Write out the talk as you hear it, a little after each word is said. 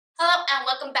and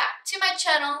welcome back to my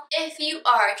channel. If you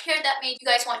are here, that means you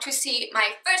guys want to see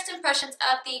my first impressions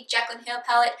of the Jaclyn Hill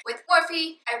palette with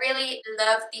Morphe. I really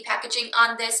love the packaging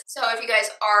on this, so if you guys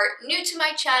are new to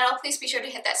my channel, please be sure to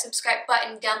hit that subscribe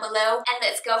button down below, and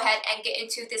let's go ahead and get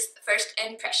into this first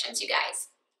impressions, you guys.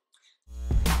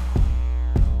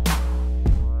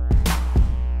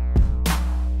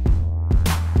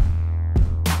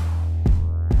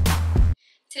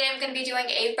 Today I'm going to be doing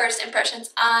a first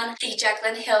impressions on the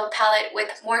Jaclyn Hill palette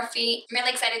with Morphe. I'm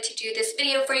really excited to do this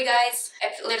video for you guys.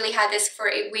 I've literally had this for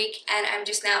a week and I'm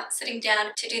just now sitting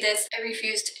down to do this. I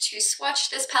refused to swatch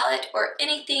this palette or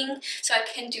anything so I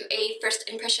can do a first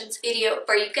impressions video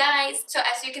for you guys. So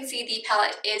as you can see, the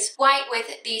palette is white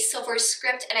with the silver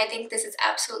script and I think this is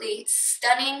absolutely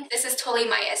stunning. This is totally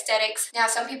my aesthetics. Now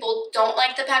some people don't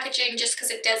like the packaging just because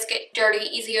it does get dirty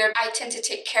easier. I tend to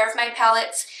take care of my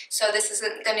palettes, so this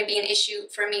isn't going to be an issue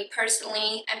for me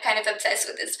personally. I'm kind of obsessed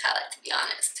with this palette, to be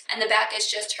honest. And the back is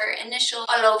just her initial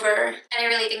all over, and I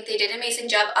really think they did an amazing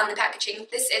job on the packaging.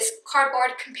 This is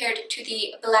cardboard compared to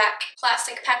the black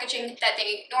plastic packaging that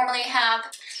they normally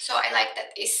have, so I like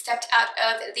that they stepped out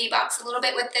of the box a little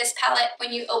bit with this palette.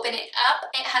 When you open it up,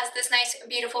 it has this nice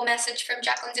beautiful message from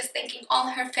Jaclyn just thanking all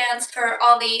her fans for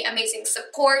all the amazing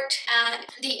support, and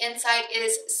the inside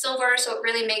is silver, so it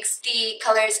really makes the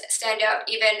colors stand out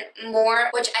even more,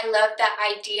 which I love that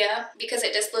idea because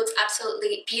it just looks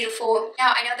absolutely beautiful.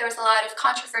 Now I know there was a lot of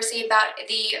controversy about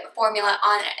the formula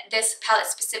on this palette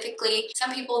specifically.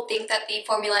 Some people think that the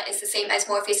formula is the same as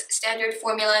Morphe's standard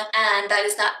formula, and that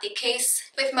is not the case.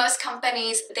 With most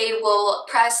companies, they will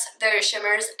press their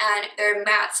shimmers and their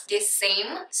mattes the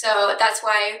same, so that's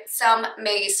why some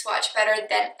may swatch better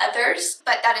than others,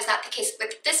 but that is not the case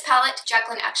with this palette.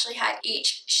 Jaclyn actually had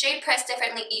each shade pressed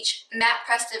differently, each matte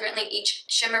pressed differently, each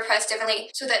shimmer pressed differently,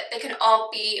 so that they can all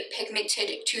be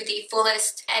pigmented to the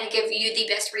fullest and give you the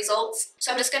best results.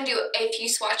 So I'm just going to do a few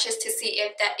swatches to see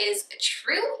if that is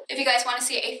true. If you guys want to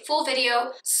see a full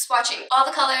video swatching all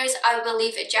the colors, I will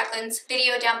leave Jaclyn's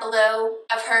video down below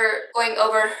of her going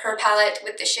over her palette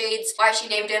with the shades, why she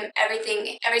named them,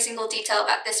 everything, every single detail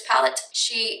about this palette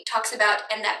she talks about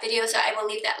in that video, so I will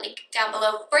leave that link down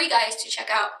below for you guys to check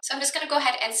out. So I'm just going to go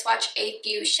ahead and swatch a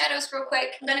few shadows real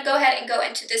quick. I'm going to go ahead and go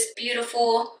into this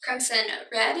beautiful crimson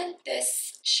red,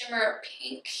 this shimmer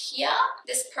pink here,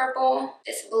 this purple,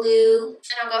 this blue, and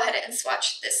I'll go ahead and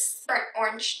swatch this burnt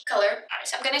orange color. Alright,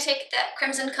 so I'm going to take that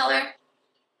crimson color.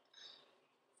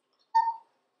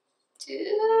 Dude.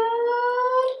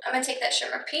 I'm going to take that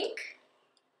shimmer pink.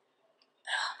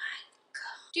 Oh my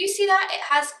god. Do you see that? It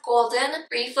has golden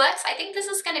reflex. I think this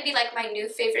is going to be like my new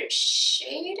favorite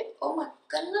shade. Oh my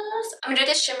goodness. I'm going to do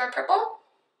this shimmer purple.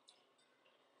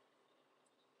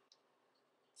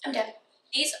 I'm done.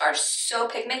 These are so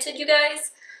pigmented, you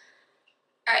guys.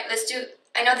 Alright, let's do,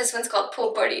 I know this one's called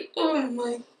Pool Party. Oh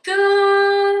my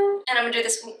god. And I'm gonna do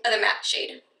this other matte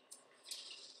shade.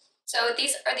 So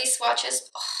these are the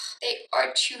swatches. Oh, they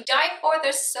are to die for.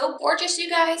 They're so gorgeous, you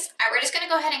guys. Alright, we're just gonna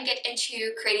go ahead and get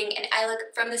into creating an eye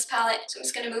look from this palette. So I'm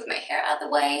just gonna move my hair out of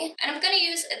the way. And I'm gonna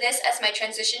use this as my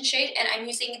transition shade, and I'm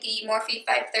using the Morphe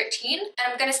 513. And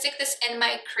I'm gonna stick this in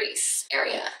my crease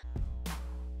area.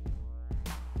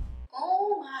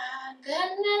 Oh my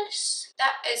goodness,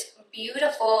 that is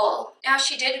beautiful. Now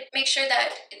she did make sure that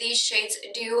these shades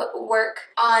do work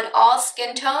on all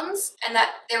skin tones and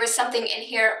that there was something in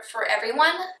here for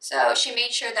everyone. So she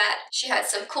made sure that she had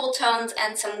some cool tones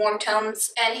and some warm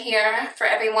tones in here for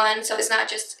everyone. So it's not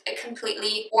just a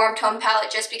completely warm tone palette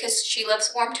just because she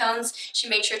loves warm tones. She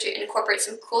made sure to incorporate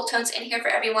some cool tones in here for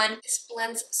everyone. This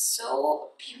blends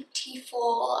so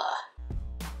beautiful.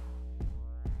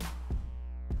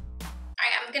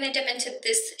 Alright, I'm gonna dip into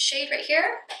this shade right here,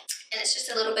 and it's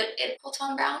just a little bit in cool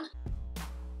tone brown.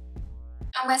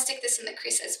 I'm gonna stick this in the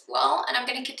crease as well, and I'm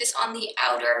gonna get this on the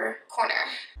outer corner.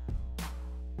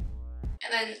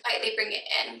 And then lightly bring it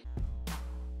in.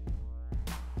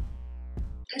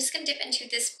 I'm just gonna dip into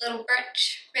this little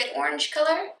burnt red-orange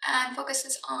color and focus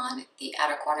this on the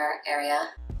outer corner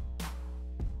area.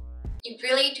 You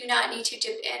really do not need to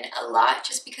dip in a lot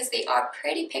just because they are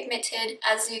pretty pigmented,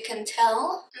 as you can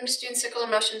tell. I'm just doing circular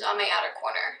motions on my outer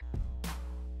corner.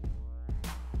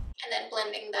 And then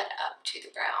blending that up to the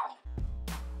brow.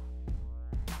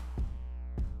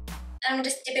 And I'm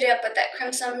just dipping it up with that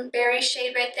crimson berry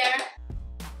shade right there.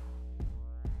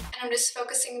 And I'm just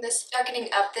focusing this, darkening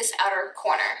up this outer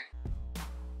corner.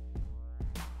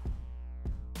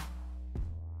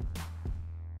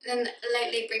 Then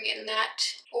lightly bring in that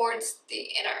towards the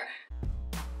inner.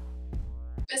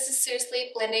 This is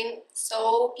seriously blending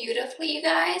so beautifully, you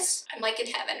guys. I'm like in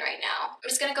heaven right now. I'm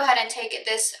just gonna go ahead and take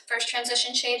this first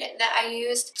transition shade that I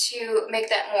used to make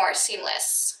that more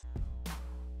seamless.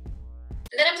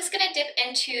 And then I'm just gonna dip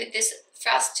into this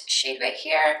Frost shade right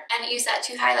here and use that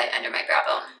to highlight under my brow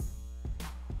bone.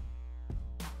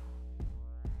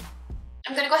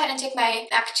 I'm gonna go ahead and take my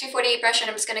MAC 248 brush and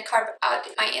I'm just gonna carve out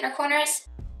my inner corners.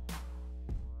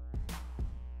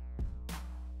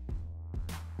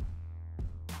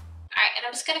 Alright, and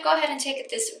I'm just gonna go ahead and take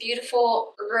this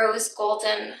beautiful rose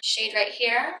golden shade right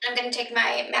here. I'm gonna take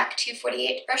my MAC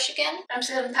 248 brush again. I'm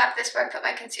just gonna tap this where I put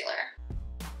my concealer.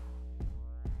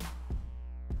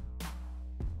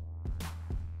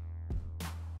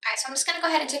 Alright, so I'm just gonna go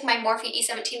ahead and take my Morphe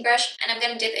E17 brush and I'm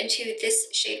gonna dip into this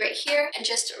shade right here and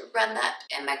just run that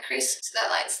in my crease so that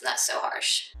line's not so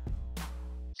harsh.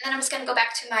 And then I'm just going to go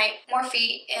back to my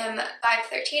Morphe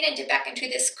M513 and dip back into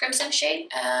this crimson shade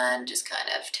and just kind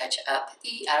of touch up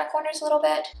the outer corners a little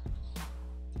bit.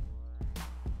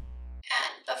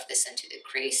 And buff this into the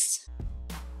crease.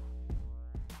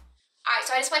 Alright,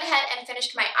 so I just went ahead and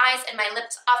finished my eyes and my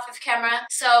lips off of camera.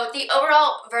 So the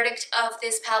overall verdict of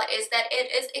this palette is that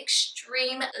it is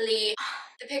extremely...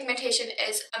 The pigmentation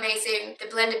is amazing. The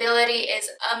blendability is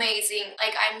amazing.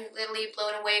 Like, I'm literally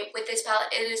blown away with this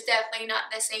palette. It is definitely not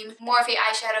the same Morphe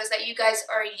eyeshadows that you guys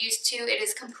are used to. It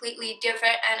is completely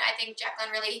different, and I think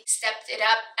Jaclyn really stepped it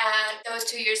up, and those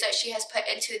 2 years that she has put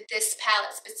into this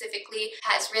palette specifically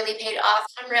has really paid off.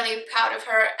 I'm really proud of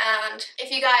her, and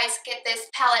if you guys get this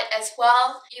palette as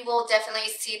well, you will definitely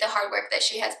see the hard work that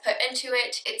she has put into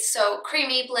it. It's so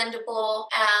creamy, blendable,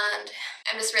 and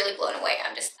I'm just really blown away.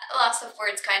 I'm just lost of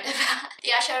words, kind of.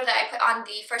 The eyeshadow that I put on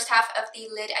the first half of the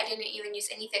lid, I didn't even use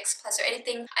any Fix Plus or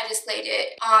anything. I just laid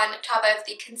it on top of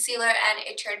the concealer and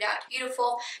it turned out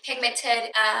beautiful,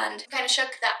 pigmented, and I'm kind of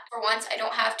shook that for once I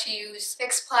don't have to use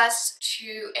Fix Plus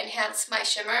to enhance my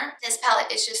shimmer. This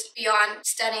palette is just beyond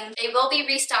stunning. They will be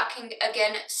restocking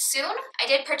again soon. I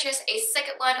did purchase a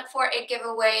second one for a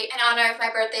giveaway in honor of my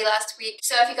birthday last week.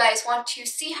 So if you guys want to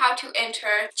see how to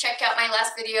enter, check out my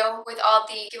last video with all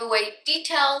the giveaway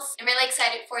details. I'm really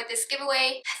excited for this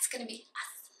giveaway. That's gonna be awesome.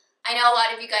 I know a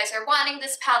lot of you guys are wanting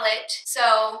this palette,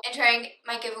 so entering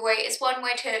my giveaway is one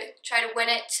way to try to win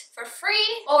it for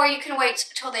free, or you can wait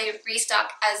until they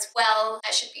restock as well.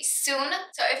 That should be soon.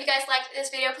 So if you guys liked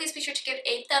this video, please be sure to give it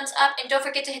a thumbs up, and don't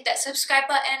forget to hit that subscribe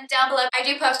button down below. I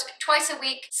do post twice a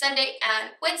week, Sunday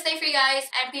and Wednesday for you guys,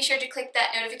 and be sure to click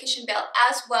that notification bell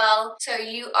as well so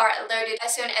you are alerted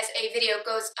as soon as a video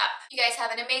goes up. You guys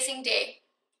have an amazing day.